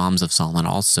Solomon, the Psalms of Solomon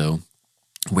also,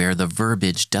 where the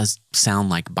verbiage does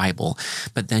sound like Bible,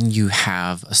 but then you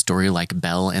have a story like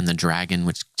Bel and the Dragon,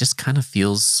 which just kind of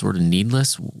feels sort of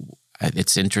needless.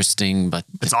 It's interesting, but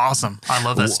it's awesome. I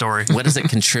love that story. What is it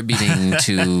contributing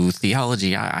to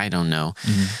theology? I don't know.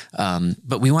 Mm-hmm.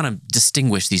 But we want to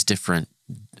distinguish these different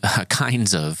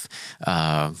kinds of,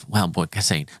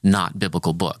 not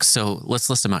biblical books. So let's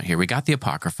list them out here. We got the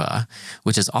Apocrypha,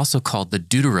 which is also called the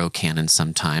Deuterocanon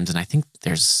sometimes, and I think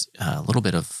there's a little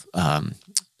bit of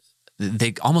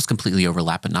they almost completely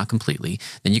overlap, but not completely.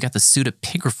 Then you got the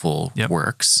pseudepigraphal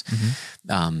works.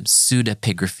 Mm-hmm.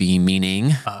 Pseudepigraphy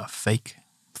meaning fake,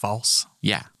 false.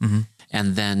 Yeah. Mm-hmm.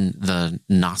 And then the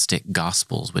Gnostic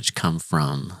Gospels, which come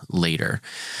from later.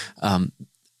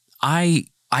 I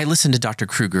I listened to Dr.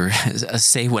 Kruger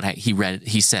say what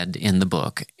he said in the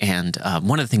book. And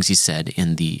one of the things he said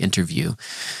in the interview,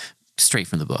 straight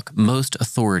from the book, most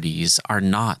authorities are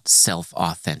not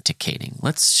self-authenticating.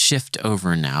 Let's shift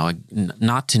over now,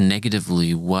 not to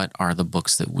negatively what are the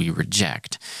books that we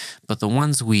reject, but the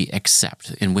ones we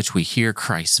accept, in which we hear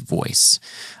Christ's voice.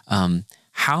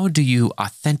 How do you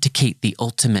authenticate the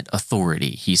ultimate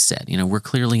authority, he said. We're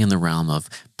clearly in the realm of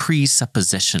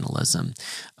presuppositionalism.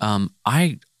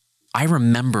 I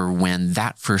remember when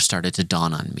that first started to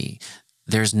dawn on me.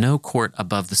 There's no court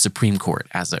above the Supreme Court,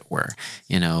 as it were.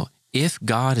 If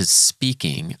God is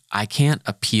speaking, I can't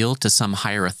appeal to some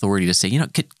higher authority to say,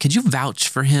 could you vouch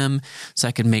for him so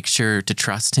I can make sure to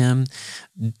trust him?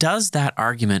 Does that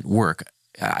argument work?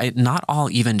 Not all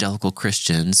evangelical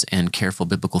Christians and careful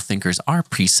biblical thinkers are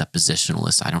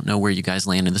presuppositionalists. I don't know where you guys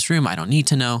land in this room. I don't need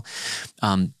to know.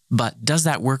 But does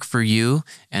that work for you?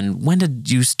 And when did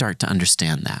you start to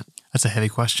understand that? That's a heavy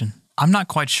question. I'm not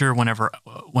quite sure whenever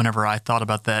I thought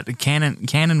about that.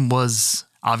 Canon was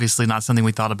obviously not something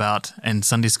we thought about in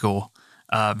Sunday school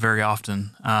very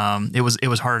often. It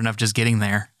was hard enough just getting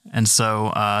there. And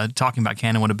so talking about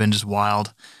canon would have been just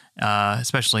wild,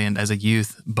 especially as a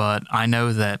youth. But I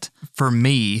know that for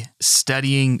me,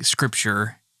 studying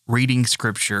Scripture, reading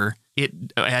Scripture,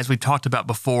 as we talked about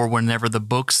before, whenever the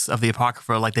books of the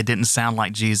Apocrypha, they didn't sound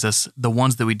like Jesus, the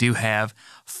ones that we do have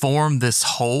form this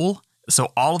whole. So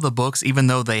all of the books, even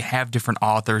though they have different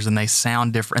authors and they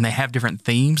sound different and they have different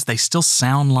themes, they still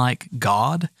sound like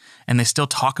God and they still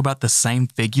talk about the same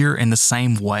figure in the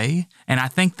same way. And I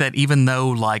think that even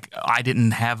though I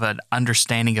didn't have an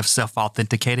understanding of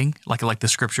self-authenticating, like the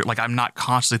Scripture, I'm not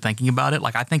constantly thinking about it.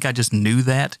 I think I just knew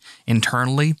that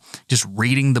internally, just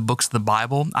reading the books of the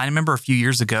Bible. I remember a few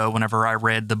years ago, whenever I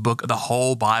read the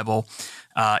whole Bible,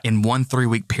 in 1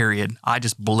 3-week period, I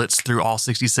just blitzed through all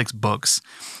 66 books.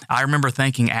 I remember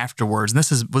thinking afterwards, and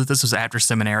this was after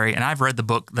seminary, and I've read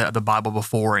the Bible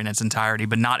before in its entirety,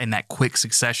 but not in that quick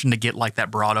succession to get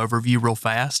that broad overview real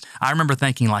fast. I remember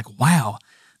thinking wow,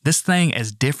 this thing,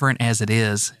 as different as it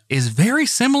is very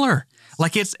similar.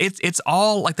 It's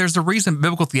all there's a reason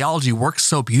biblical theology works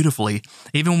so beautifully,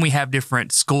 even when we have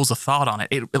different schools of thought on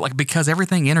it. Because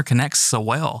everything interconnects so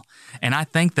well. And I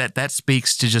think that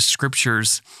speaks to just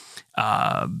Scripture's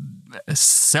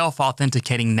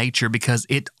self-authenticating nature, because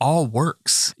it all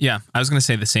works. Yeah, I was going to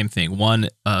say the same thing. One,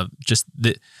 just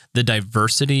the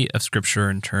diversity of Scripture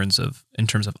in terms of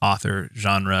author,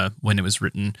 genre, when it was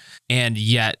written, and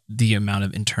yet the amount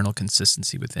of internal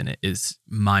consistency within it is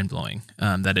mind-blowing,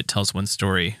 that it tells one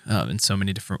story in so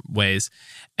many different ways.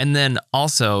 And then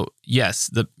also, yes,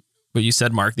 what you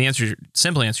said, Mark,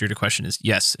 simple answer to your question is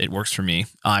yes, it works for me.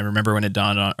 I remember when it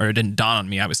didn't dawn on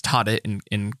me. I was taught it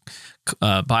in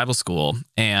Bible school,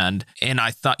 and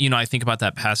I thought, I think about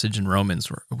that passage in Romans,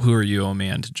 where, "Who are you, O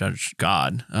man, to judge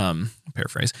God?"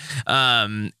 Paraphrase.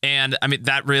 And I mean,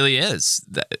 that really is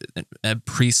a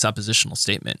presuppositional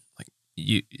statement.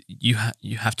 You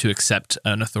have to accept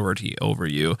an authority over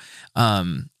you.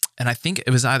 And I think it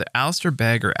was either Alistair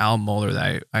Begg or Al Mohler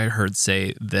that I heard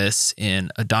say this in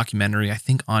a documentary, I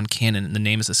think on Canon, and the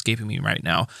name is escaping me right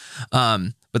now.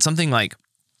 But something like,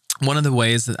 one of the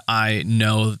ways that I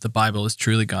know that the Bible is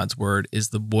truly God's word is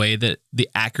the way that the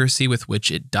accuracy with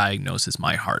which it diagnoses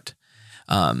my heart.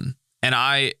 And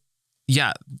to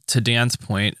Dan's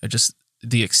point, just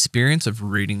the experience of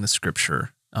reading the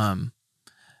Scripture,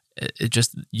 it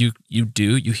just, you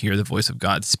hear the voice of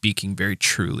God speaking very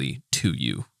truly to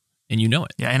you. And you know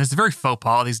it. Yeah, and it's very faux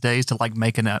pas these days to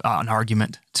make an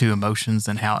argument to emotions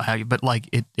and but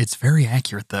it's very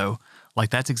accurate though.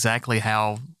 That's exactly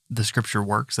how the Scripture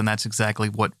works, and that's exactly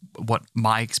what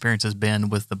my experience has been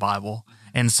with the Bible.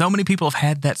 And so many people have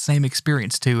had that same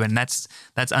experience too, and that's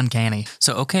uncanny.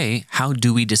 So, okay, how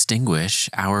do we distinguish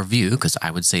our view? Because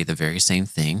I would say the very same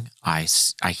thing. I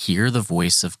hear the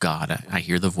voice of God. I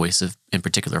hear the voice of, in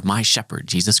particular, of my shepherd,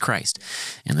 Jesus Christ,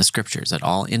 in the Scriptures. It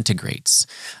all integrates.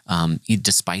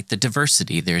 Despite the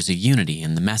diversity, there's a unity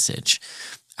in the message.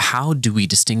 How do we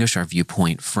distinguish our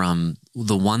viewpoint from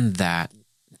the one that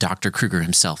Dr. Kruger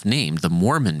himself named, the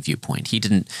Mormon viewpoint? He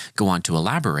didn't go on to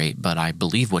elaborate, but I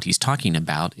believe what he's talking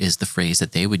about is the phrase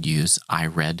that they would use. I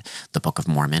read the Book of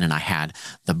Mormon and I had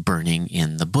the burning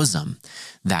in the bosom.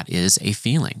 That is a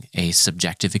feeling, a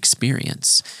subjective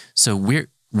experience. So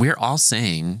we're all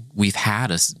saying we've had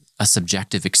a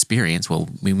subjective experience. Well,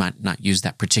 we might not use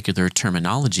that particular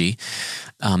terminology.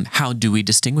 How do we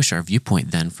distinguish our viewpoint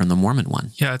then from the Mormon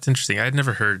one? Yeah, it's interesting. I had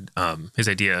never heard his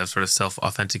idea of sort of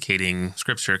self-authenticating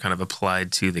Scripture kind of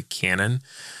applied to the canon.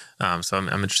 So I'm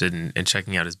interested in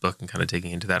checking out his book and kind of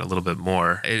digging into that a little bit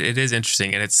more. It is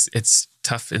interesting, and it's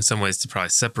tough in some ways to probably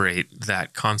separate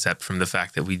that concept from the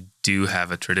fact that we do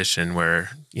have a tradition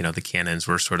where, the canons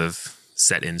were sort of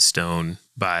set in stone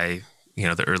by,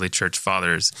 the early church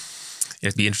fathers.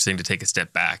 It'd be interesting to take a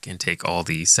step back and take all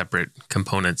the separate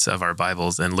components of our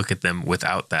Bibles and look at them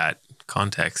without that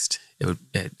context.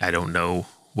 I don't know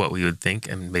what we would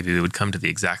think, and maybe we would come to the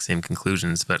exact same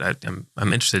conclusions, but I'm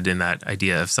interested in that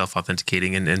idea of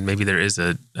self-authenticating, and maybe there is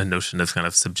a notion of kind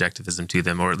of subjectivism to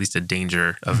them, or at least a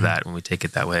danger of that when we take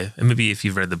it that way. And maybe if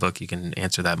you've read the book, you can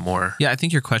answer that more. Yeah, I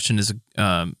think your question is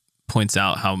points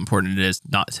out how important it is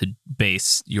not to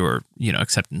base your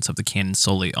acceptance of the canon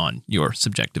solely on your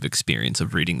subjective experience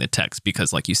of reading the text,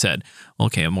 because like you said,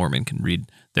 okay, a Mormon can read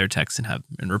their text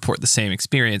and report the same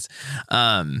experience.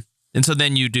 And so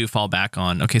then you do fall back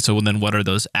on, okay, so then what are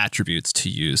those attributes, to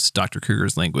use Dr.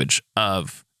 Kruger's language,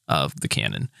 of the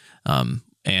canon?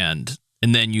 And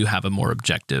then you have a more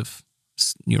objective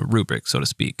rubric, so to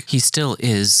speak. He still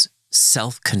is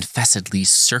self-confessedly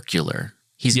circular.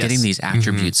 He's getting these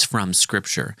attributes from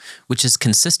Scripture, which is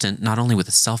consistent not only with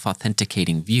a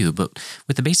self-authenticating view, but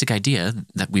with the basic idea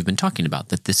that we've been talking about,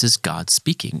 that this is God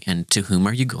speaking, and to whom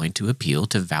are you going to appeal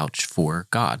to vouch for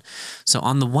God? So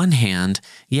on the one hand,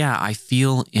 I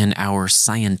feel in our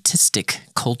scientistic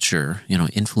culture,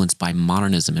 influenced by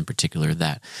modernism in particular,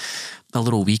 that a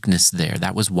little weakness there.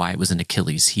 That was why it was an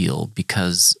Achilles heel,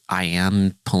 because I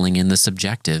am pulling in the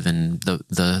subjective, and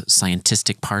the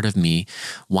scientific part of me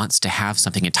wants to have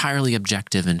something entirely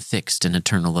objective and fixed and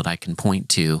eternal that I can point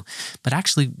to. But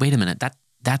actually, wait a minute,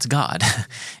 that's God.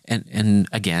 and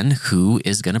again, who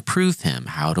is going to prove him?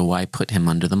 How do I put him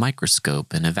under the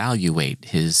microscope and evaluate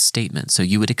his statement? So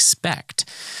you would expect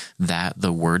that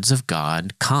the words of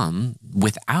God come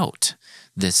without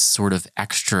this sort of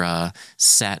extra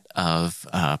set of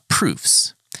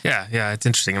proofs. Yeah, it's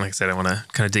interesting. And like I said, I want to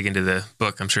kind of dig into the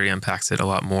book. I'm sure he unpacks it a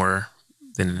lot more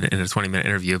than in a 20-minute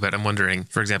interview. But I'm wondering,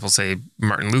 for example, say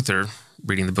Martin Luther,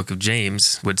 reading the book of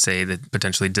James, would say that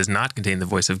potentially does not contain the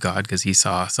voice of God because he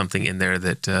saw something in there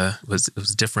that was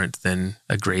different than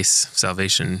a grace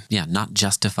salvation. Yeah, not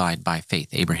justified by faith.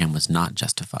 Abraham was not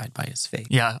justified by his faith.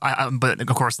 Yeah, but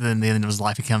of course, then at the end of his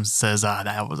life, he comes and says,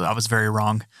 I was very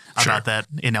wrong about that.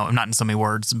 Not in so many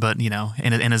words, but,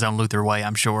 in his own Luther way,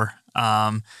 I'm sure.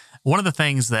 One of the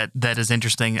things that is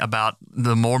interesting about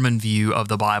the Mormon view of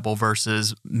the Bible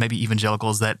versus maybe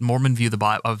evangelical is that Mormon view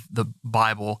of the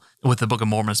Bible, with the Book of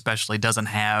Mormon especially,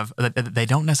 they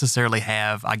don't necessarily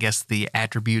have, I guess, the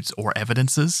attributes or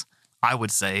evidences. I would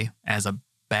say, as a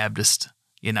Baptist,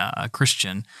 a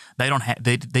Christian, they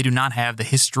do not have the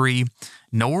history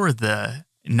nor the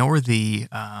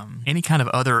any kind of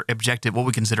other what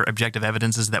we consider objective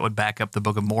evidences that would back up the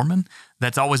Book of Mormon.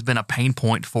 That's always been a pain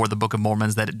point for the Book of Mormon,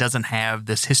 is that it doesn't have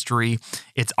this history.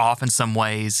 It's off in some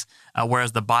ways,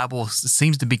 whereas the Bible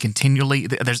seems to be continually,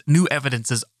 there's new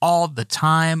evidences all the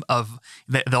time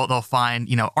they'll find,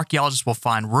 archaeologists will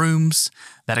find rooms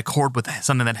that accord with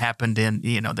something that happened in,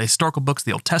 the historical books,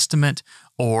 the Old Testament,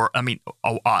 or,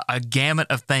 a gamut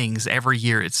of things every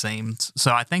year, it seems.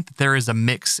 So I think that there is a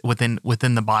mix within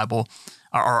the Bible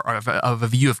or of a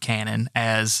view of canon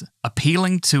as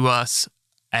appealing to us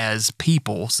as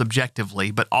people subjectively,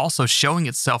 but also showing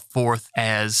itself forth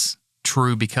as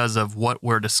true because of what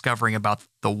we're discovering about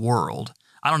the world.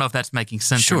 I don't know if that's making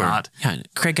sense or not. Yeah.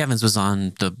 Craig Evans was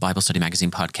on the Bible Study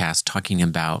Magazine podcast talking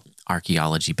about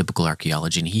archaeology, biblical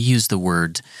archaeology, and he used the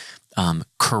word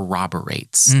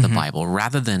corroborates the Bible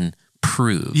rather than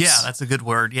proves. Yeah, that's a good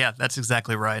word. Yeah, that's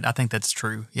exactly right. I think that's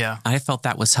true. Yeah. I felt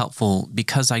that was helpful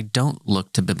because I don't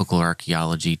look to biblical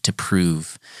archaeology to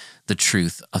prove the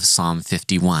truth of Psalm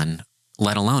 51,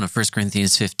 let alone of 1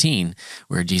 Corinthians 15,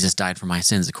 where Jesus died for my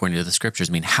sins according to the Scriptures.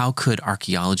 I mean, how could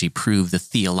archaeology prove the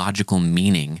theological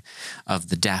meaning of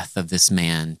the death of this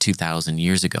man 2,000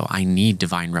 years ago? I need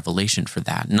divine revelation for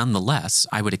that. Nonetheless,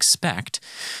 I would expect,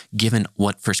 given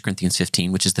what 1 Corinthians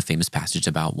 15, which is the famous passage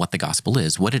about what the gospel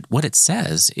is, what it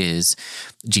says is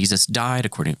Jesus died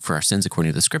for our sins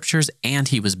according to the Scriptures, and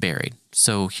he was buried.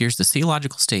 So here's the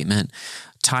theological statement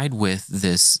tied with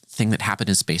this thing that happened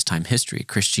in space-time history.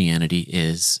 Christianity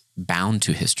is bound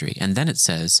to history. And then it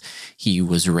says he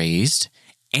was raised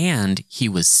and he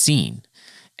was seen.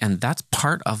 And that's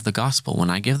part of the gospel.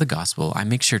 When I give the gospel, I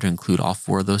make sure to include all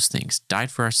four of those things: died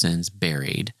for our sins,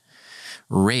 buried,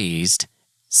 raised,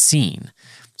 seen.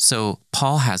 So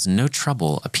Paul has no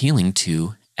trouble appealing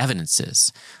to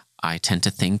evidences. I tend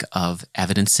to think of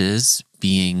evidences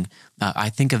being,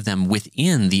 I think of them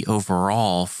within the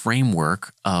overall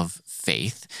framework of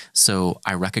faith. So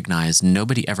I recognize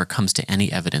nobody ever comes to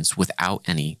any evidence without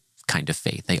any kind of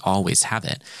faith. They always have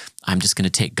it. I'm just going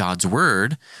to take God's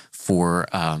word for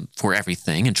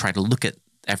everything and try to look at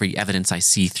every evidence I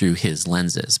see through his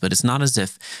lenses. But it's not as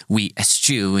if we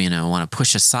eschew, want to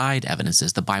push aside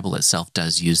evidences. The Bible itself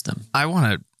does use them. I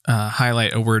want to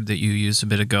highlight a word that you used a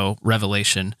bit ago,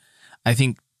 revelation. I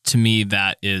think to me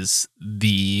that is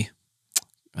the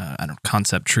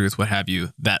concept, truth, what have you,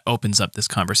 that opens up this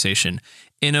conversation.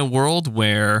 In a world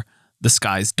where the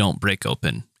skies don't break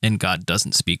open and God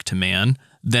doesn't speak to man,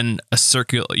 then a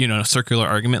circular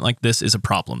argument like this is a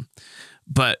problem.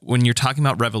 But when you're talking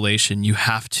about revelation, you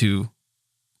have to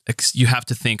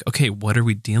think, okay, what are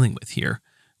we dealing with here?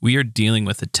 We are dealing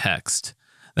with a text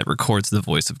that records the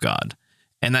voice of God.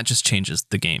 And that just changes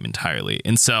the game entirely.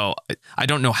 And so I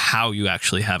don't know how you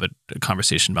actually have a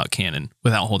conversation about canon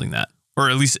without holding that, or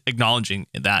at least acknowledging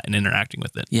that and interacting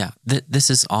with it. Yeah,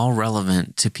 this is all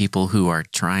relevant to people who are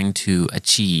trying to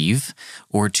achieve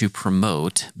or to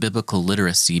promote biblical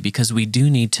literacy, because we do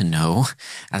need to know,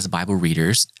 as Bible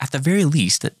readers, at the very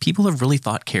least, that people have really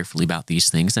thought carefully about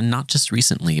these things, and not just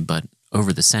recently, but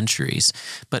over the centuries.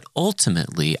 But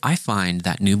ultimately, I find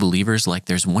that new believers, like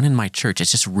there's one in my church,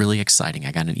 it's just really exciting.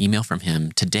 I got an email from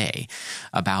him today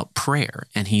about prayer,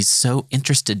 and he's so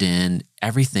interested in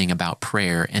everything about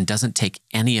prayer and doesn't take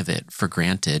any of it for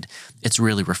granted. It's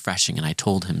really refreshing, and I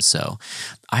told him so.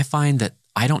 I find that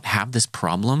I don't have this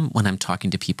problem when I'm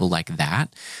talking to people like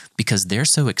that, because they're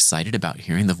so excited about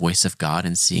hearing the voice of God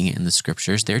and seeing it in the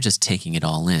scriptures. They're just taking it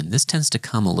all in. This tends to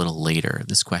come a little later.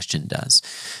 This question does.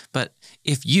 But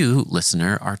if you,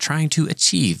 listener, are trying to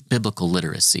achieve biblical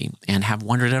literacy and have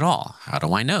wondered at all, how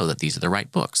do I know that these are the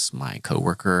right books? My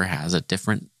coworker has a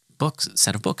different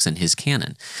set of books in his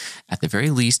canon. At the very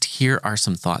least, here are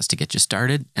some thoughts to get you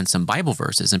started, and some Bible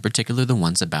verses, in particular the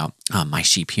ones about my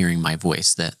sheep hearing my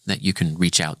voice that you can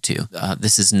reach out to.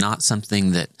 This is not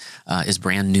something that is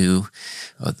brand new.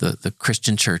 The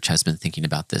Christian church has been thinking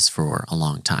about this for a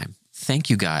long time.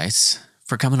 Thank you guys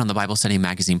for coming on the Bible Study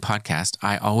Magazine podcast.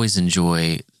 I always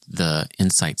enjoy the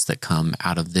insights that come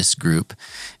out of this group,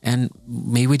 and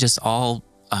may we just all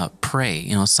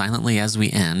pray, silently as we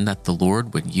end, that the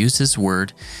Lord would use his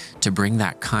word to bring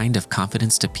that kind of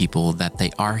confidence to people that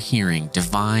they are hearing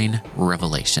divine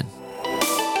revelation.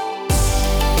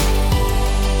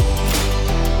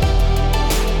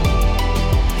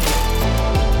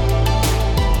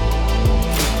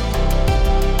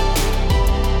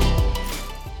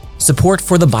 Support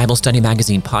for the Bible Study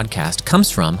Magazine podcast comes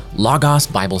from Logos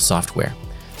Bible Software.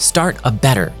 Start a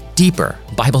better, deeper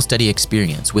Bible study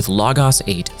experience with Logos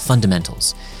 8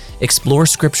 Fundamentals. Explore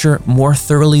Scripture more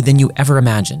thoroughly than you ever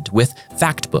imagined with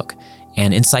Factbook,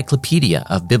 an encyclopedia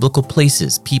of biblical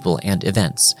places, people, and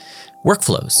events.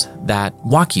 Workflows that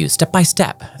walk you step by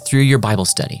step through your Bible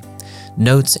study.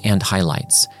 Notes and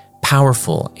highlights.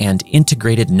 Powerful and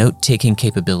integrated note-taking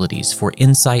capabilities for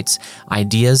insights,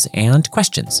 ideas, and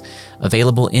questions.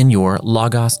 Available in your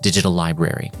Logos digital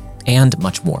library. And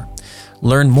much more.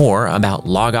 Learn more about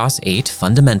Logos 8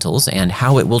 Fundamentals and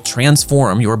how it will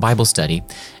transform your Bible study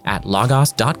at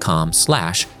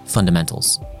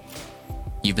logos.com/fundamentals.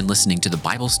 You've been listening to the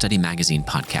Bible Study Magazine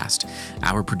podcast.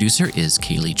 Our producer is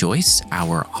Kaylee Joyce.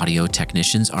 Our audio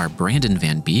technicians are Brandon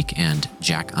Van Beek and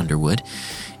Jack Underwood.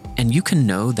 And you can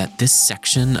know that this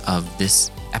section of this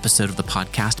episode of the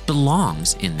podcast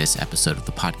belongs in this episode of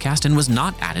the podcast and was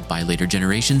not added by later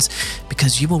generations,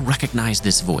 because you will recognize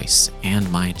this voice. And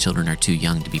my children are too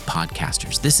young to be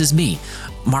podcasters. This is me,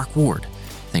 Mark Ward.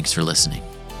 Thanks for listening.